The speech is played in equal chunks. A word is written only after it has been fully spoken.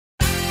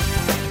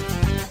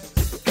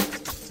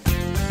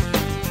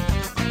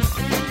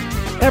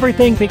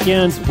Everything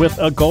begins with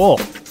a goal.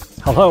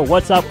 Hello,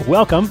 what's up?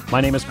 Welcome.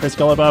 My name is Chris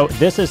Guillebeau.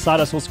 This is Side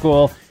Hustle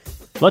School.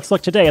 Let's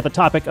look today at the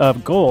topic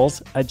of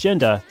goals,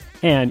 agenda,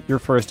 and your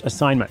first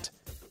assignment.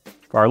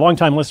 For our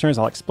longtime listeners,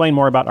 I'll explain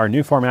more about our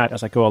new format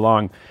as I go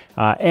along.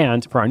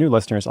 And for our new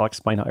listeners, I'll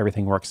explain how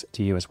everything works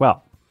to you as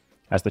well.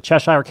 As the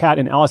Cheshire Cat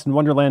in Alice in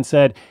Wonderland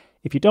said,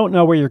 if you don't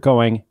know where you're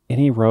going,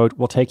 any road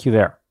will take you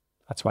there.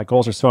 That's why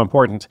goals are so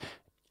important.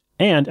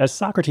 And as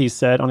Socrates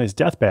said on his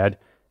deathbed,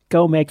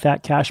 go make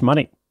that cash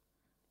money.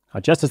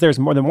 Just as there's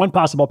more than one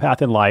possible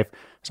path in life,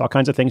 there's all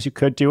kinds of things you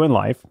could do in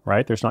life,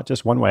 right? There's not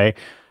just one way.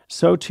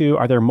 So too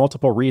are there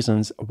multiple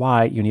reasons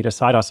why you need a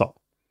side hustle.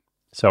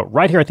 So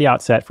right here at the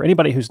outset, for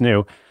anybody who's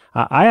new,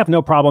 I have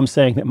no problem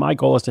saying that my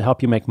goal is to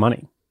help you make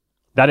money.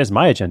 That is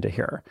my agenda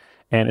here.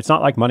 And it's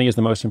not like money is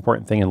the most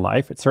important thing in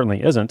life. It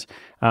certainly isn't.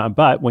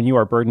 But when you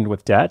are burdened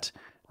with debt,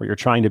 or you're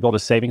trying to build a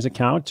savings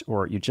account,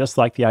 or you just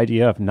like the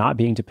idea of not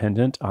being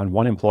dependent on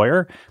one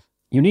employer,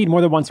 you need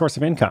more than one source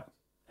of income.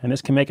 And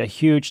this can make a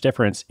huge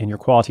difference in your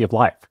quality of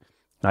life.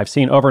 And I've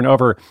seen over and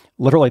over,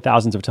 literally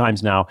thousands of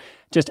times now,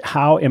 just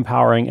how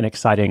empowering and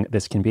exciting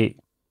this can be,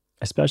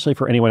 especially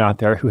for anyone out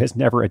there who has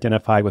never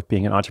identified with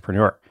being an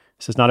entrepreneur.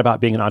 This is not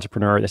about being an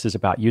entrepreneur. This is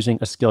about using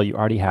a skill you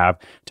already have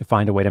to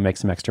find a way to make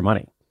some extra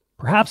money.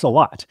 Perhaps a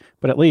lot,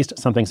 but at least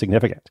something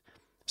significant.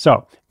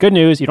 So, good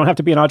news, you don't have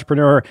to be an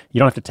entrepreneur, you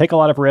don't have to take a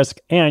lot of risk,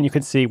 and you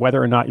can see whether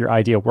or not your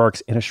idea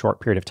works in a short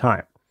period of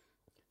time.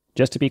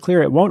 Just to be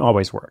clear, it won't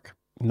always work.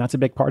 And that's a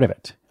big part of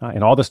it.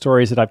 In all the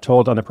stories that I've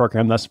told on the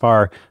program thus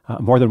far,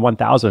 more than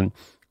 1,000,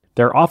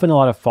 there are often a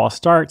lot of false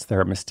starts, there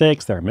are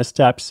mistakes, there are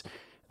missteps.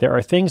 There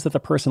are things that the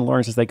person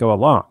learns as they go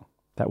along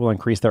that will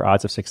increase their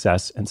odds of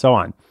success and so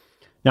on.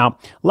 Now,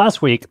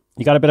 last week,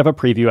 you got a bit of a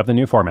preview of the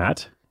new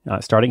format,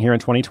 starting here in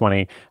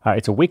 2020.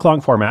 It's a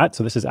week-long format,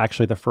 so this is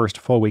actually the first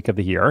full week of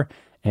the year.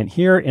 And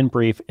here in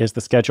brief is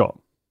the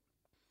schedule.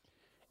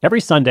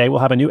 Every Sunday, we'll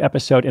have a new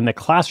episode in the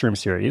Classroom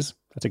series.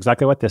 That's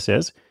exactly what this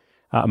is.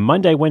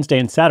 Monday, Wednesday,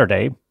 and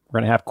Saturday,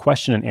 we're going to have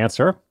question and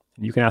answer.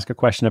 You can ask a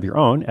question of your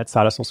own at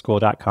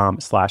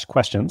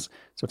sidehustleschool.com/questions.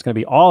 So it's going to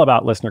be all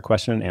about listener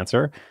question and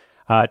answer.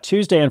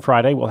 Tuesday and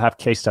Friday, we'll have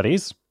case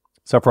studies.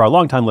 So for our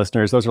longtime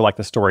listeners, those are like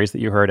the stories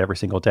that you heard every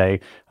single day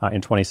in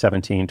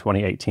 2017,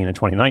 2018, and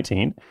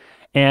 2019.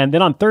 And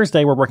then on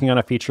Thursday, we're working on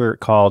a feature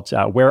called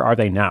Where Are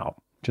They Now?,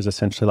 which is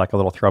essentially like a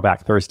little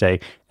throwback Thursday,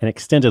 an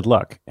extended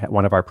look at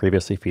one of our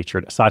previously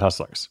featured side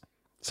hustlers.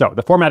 So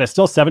the format is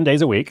still 7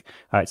 days a week.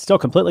 It's still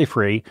completely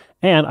free,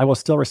 and I will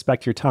still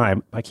respect your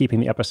time by keeping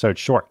the episodes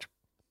short.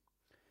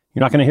 You're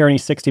not going to hear any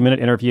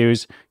 60-minute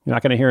interviews. You're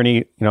not going to hear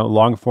any,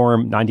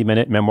 long-form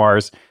 90-minute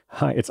memoirs.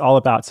 It's all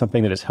about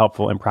something that is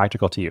helpful and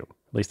practical to you.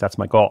 At least that's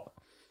my goal.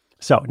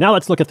 So now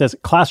let's look at this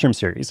Classroom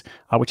series,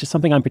 which is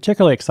something I'm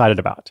particularly excited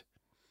about.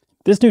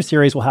 This new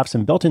series will have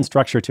some built-in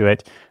structure to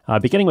it,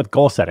 beginning with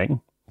goal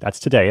setting. That's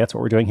today. That's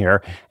what we're doing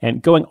here.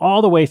 And going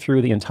all the way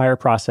through the entire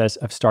process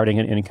of starting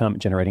an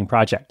income-generating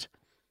project.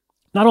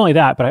 Not only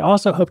that, but I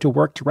also hope to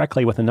work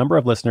directly with a number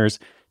of listeners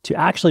to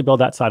actually build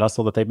that side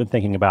hustle that they've been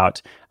thinking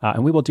about.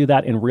 And we will do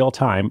that in real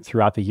time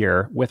throughout the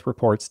year with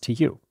reports to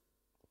you.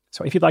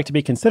 So if you'd like to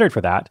be considered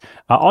for that,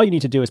 all you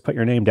need to do is put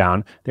your name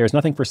down. There's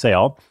nothing for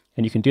sale.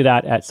 And you can do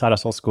that at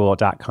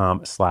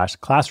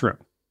sidehustleschool.com/classroom.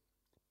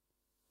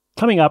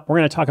 Coming up, we're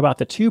going to talk about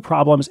the two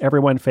problems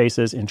everyone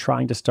faces in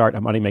trying to start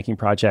a money-making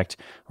project,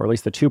 or at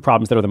least the two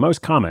problems that are the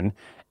most common.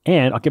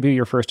 And I'll give you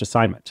your first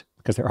assignment,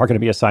 because there are going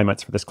to be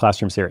assignments for this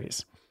Classroom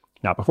series.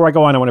 Now, before I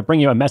go on, I want to bring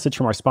you a message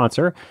from our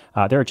sponsor.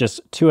 There are just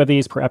 2 of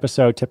these per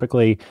episode,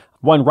 typically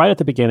one right at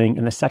the beginning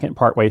and the second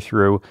partway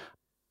through.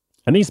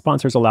 And these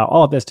sponsors allow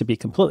all of this to be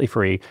completely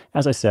free.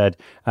 As I said,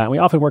 we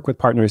often work with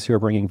partners who are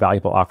bringing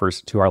valuable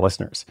offers to our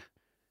listeners.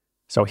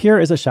 So here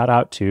is a shout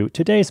out to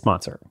today's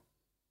sponsor.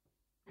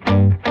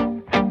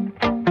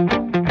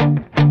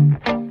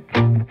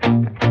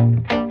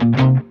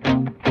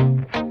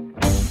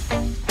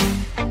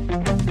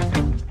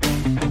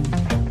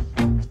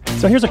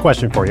 So here's a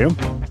question for you.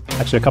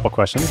 Actually, a couple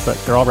questions, but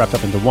they're all wrapped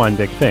up into one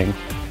big thing.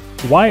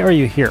 Why are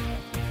you here?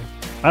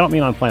 I don't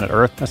mean on planet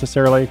Earth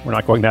necessarily. We're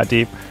not going that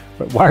deep.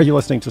 But why are you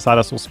listening to Side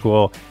Hustle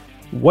School?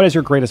 What is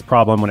your greatest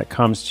problem when it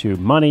comes to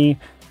money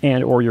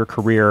and or your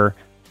career?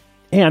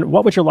 And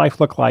what would your life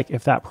look like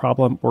if that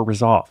problem were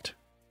resolved?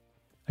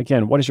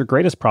 Again, what is your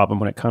greatest problem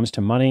when it comes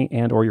to money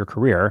and or your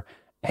career?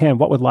 And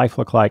what would life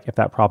look like if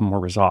that problem were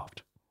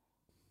resolved?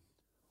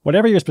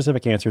 Whatever your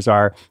specific answers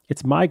are,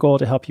 it's my goal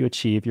to help you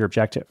achieve your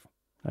objective.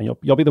 And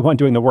you'll be the one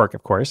doing the work,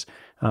 of course,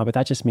 but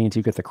that just means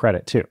you get the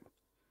credit too.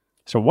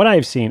 So what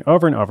I've seen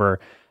over and over,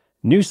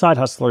 new side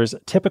hustlers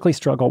typically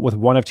struggle with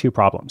one of two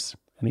problems.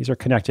 And these are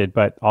connected,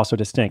 but also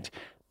distinct.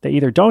 They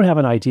either don't have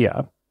an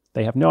idea,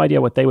 they have no idea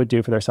what they would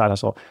do for their side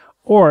hustle,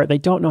 or they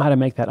don't know how to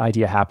make that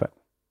idea happen,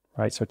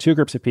 right? So 2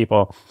 groups of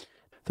people.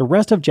 The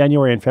rest of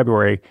January and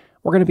February,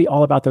 we're going to be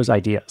all about those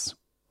ideas.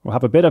 We'll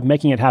have a bit of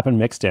making it happen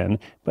mixed in,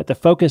 but the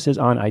focus is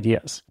on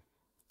ideas.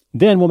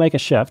 Then we'll make a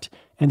shift,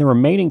 and the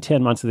remaining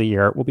 10 months of the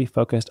year will be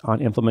focused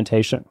on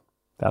implementation,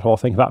 that whole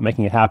thing about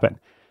making it happen.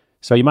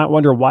 So you might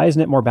wonder, why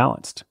isn't it more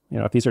balanced?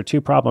 If these are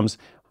two problems,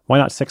 why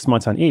not 6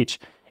 months on each?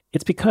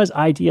 It's because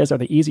ideas are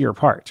the easier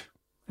part,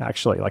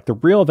 actually. Like, the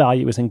real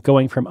value is in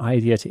going from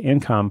idea to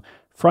income,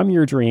 from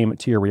your dream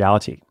to your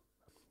reality.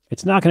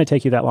 It's not going to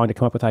take you that long to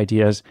come up with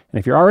ideas. And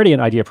if you're already an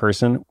idea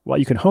person, well,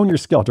 you can hone your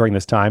skill during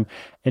this time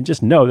and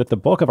just know that the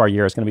bulk of our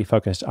year is going to be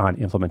focused on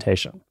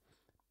implementation.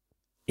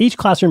 Each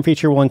classroom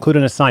feature will include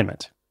an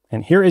assignment.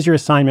 And here is your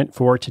assignment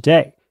for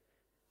today.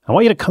 I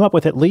want you to come up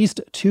with at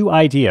least 2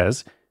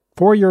 ideas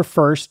for your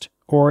first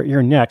or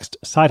your next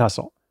side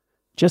hustle.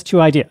 Just 2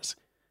 ideas.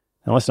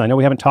 Now listen, I know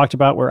we haven't talked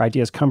about where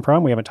ideas come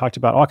from. We haven't talked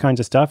about all kinds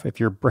of stuff if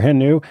you're brand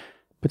new,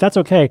 but that's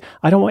okay.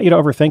 I don't want you to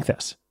overthink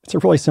this. It's a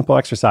really simple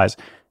exercise.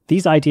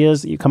 These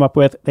ideas that you come up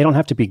with, they don't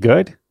have to be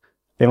good.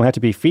 They don't have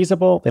to be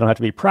feasible. They don't have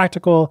to be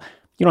practical.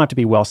 You don't have to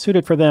be well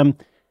suited for them.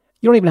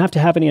 You don't even have to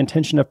have any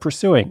intention of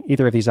pursuing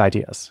either of these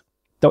ideas.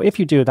 Though if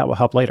you do, that will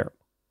help later.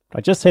 I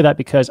just say that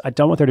because I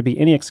don't want there to be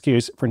any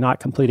excuse for not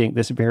completing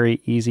this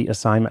very easy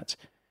assignment.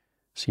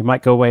 So you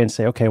might go away and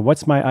say, okay,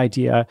 what's my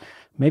idea?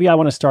 Maybe I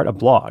want to start a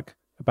blog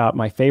about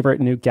my favorite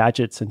new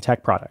gadgets and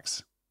tech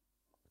products.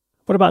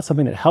 What about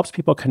something that helps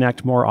people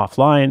connect more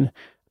offline?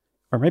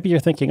 Or maybe you're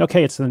thinking,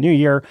 okay, it's the new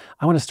year.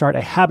 I want to start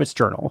a habits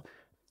journal.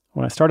 I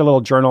want to start a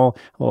little journal,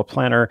 a little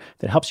planner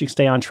that helps you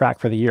stay on track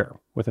for the year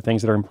with the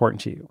things that are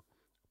important to you.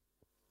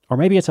 Or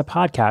maybe it's a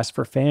podcast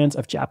for fans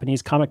of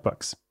Japanese comic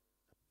books.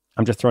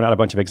 I'm just throwing out a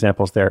bunch of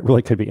examples there. It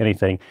really could be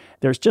anything.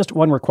 There's just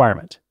one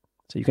requirement.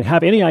 So you can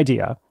have any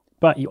idea,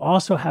 but you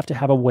also have to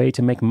have a way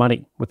to make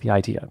money with the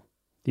idea,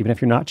 even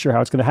if you're not sure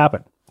how it's going to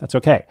happen. That's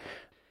okay.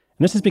 And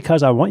this is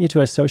because I want you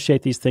to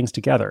associate these things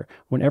together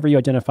whenever you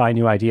identify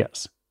new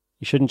ideas.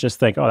 You shouldn't just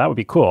think, oh, that would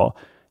be cool.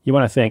 You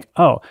want to think,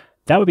 oh,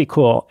 that would be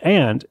cool.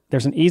 And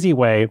there's an easy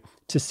way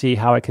to see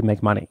how I can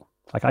make money.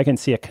 Like, I can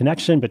see a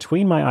connection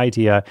between my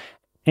idea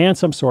and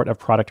some sort of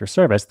product or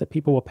service that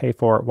people will pay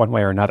for one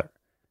way or another.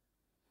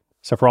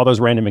 So for all those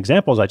random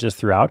examples I just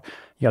threw out,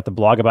 you got the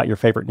blog about your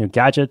favorite new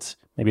gadgets.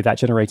 Maybe that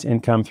generates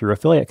income through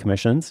affiliate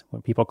commissions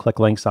when people click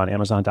links on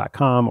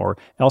Amazon.com or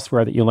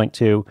elsewhere that you link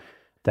to.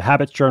 The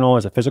Habits Journal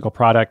is a physical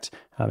product.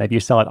 Maybe you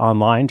sell it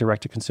online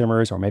direct to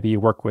consumers, or maybe you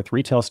work with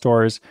retail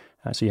stores,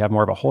 so you have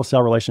more of a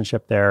wholesale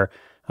relationship there.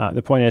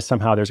 The point is,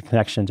 somehow there's a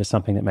connection to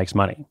something that makes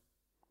money.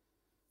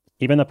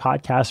 Even the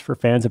podcast for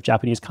fans of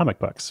Japanese comic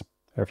books.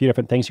 There are a few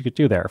different things you could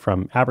do there,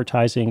 from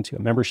advertising to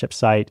a membership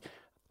site,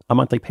 a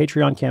monthly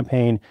Patreon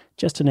campaign,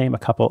 just to name a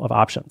couple of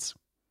options.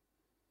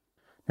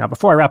 Now,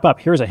 before I wrap up,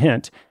 here's a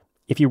hint.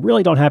 If you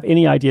really don't have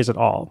any ideas at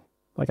all,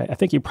 like, I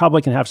think you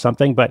probably can have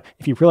something, but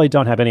if you really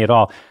don't have any at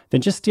all,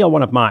 then just steal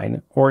one of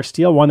mine, or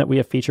steal one that we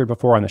have featured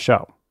before on the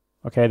show.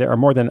 Okay, there are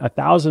more than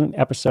 1,000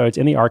 episodes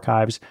in the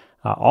archives,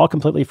 all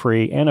completely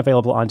free and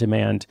available on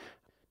demand.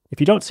 If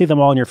you don't see them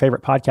all in your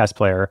favorite podcast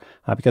player,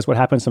 because what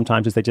happens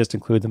sometimes is they just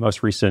include the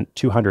most recent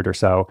 200 or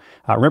so,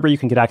 remember you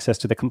can get access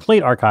to the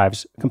complete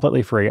archives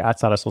completely free at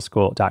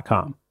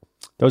sidehustleschool.com.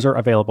 Those are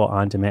available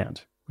on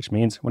demand, which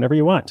means whenever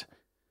you want.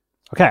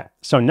 Okay,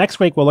 so next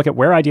week we'll look at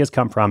where ideas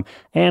come from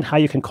and how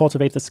you can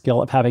cultivate the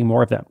skill of having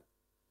more of them.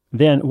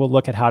 Then we'll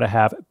look at how to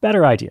have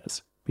better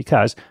ideas,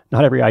 because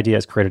not every idea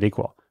is created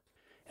equal.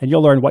 And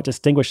you'll learn what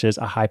distinguishes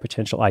a high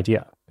potential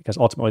idea, because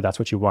ultimately that's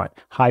what you want,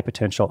 high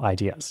potential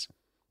ideas.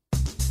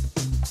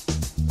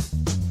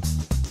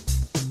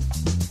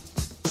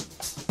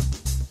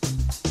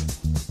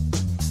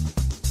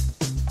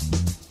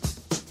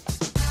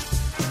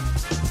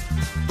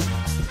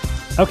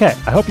 Okay,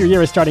 I hope your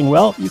year is starting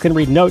well. You can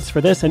read notes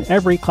for this and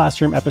every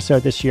classroom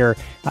episode this year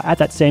at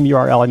that same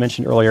URL I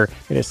mentioned earlier.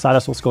 It is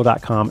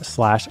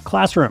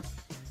sidehustleschool.com/classroom.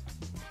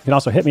 You can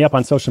also hit me up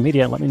on social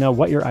media and let me know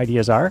what your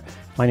ideas are.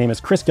 My name is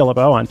Chris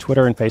Guillebeau on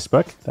Twitter and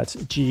Facebook. That's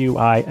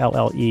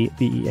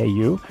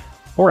Guillebeau,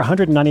 or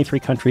 193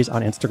 countries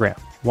on Instagram,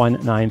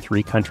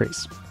 193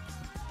 countries.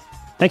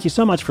 Thank you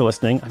so much for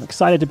listening. I'm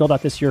excited to build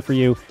out this year for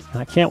you,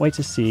 and I can't wait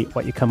to see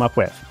what you come up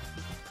with.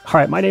 All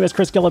right, my name is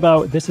Chris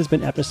Guillebeau. This has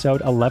been episode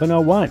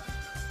 1101,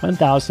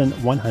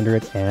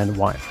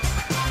 1101.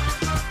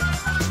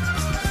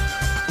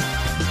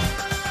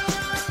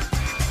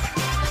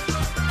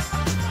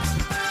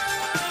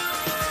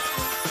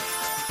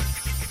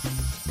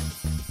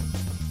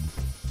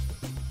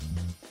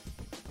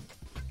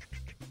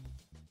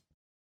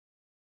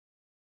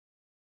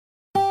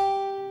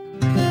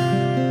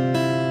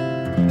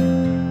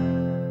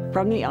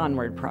 From the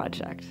Onward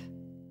Project.